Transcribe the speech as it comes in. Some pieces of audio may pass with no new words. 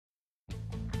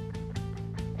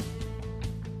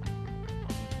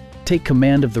take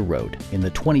command of the road in the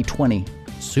 2020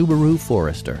 Subaru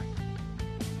Forester.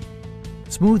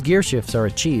 Smooth gear shifts are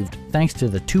achieved thanks to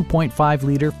the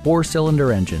 2.5-liter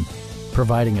four-cylinder engine,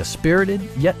 providing a spirited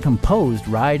yet composed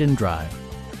ride and drive.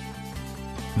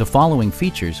 The following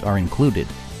features are included: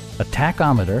 a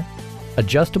tachometer,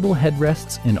 adjustable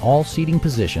headrests in all seating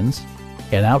positions,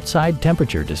 an outside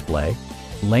temperature display,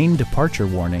 lane departure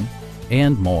warning,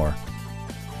 and more.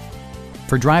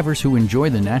 For drivers who enjoy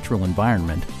the natural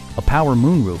environment, a power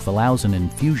moonroof allows an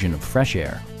infusion of fresh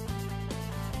air.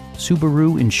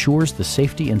 Subaru ensures the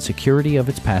safety and security of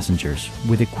its passengers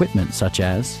with equipment such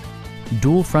as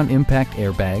dual front impact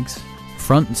airbags,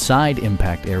 front and side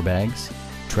impact airbags,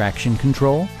 traction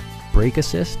control, brake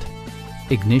assist,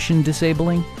 ignition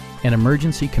disabling, an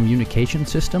emergency communication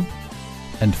system,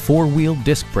 and four-wheel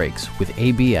disc brakes with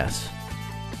ABS.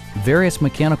 Various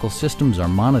mechanical systems are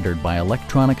monitored by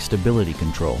electronic stability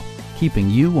control,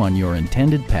 keeping you on your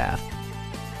intended path.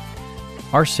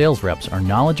 Our sales reps are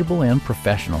knowledgeable and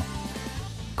professional.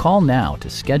 Call now to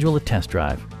schedule a test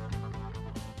drive.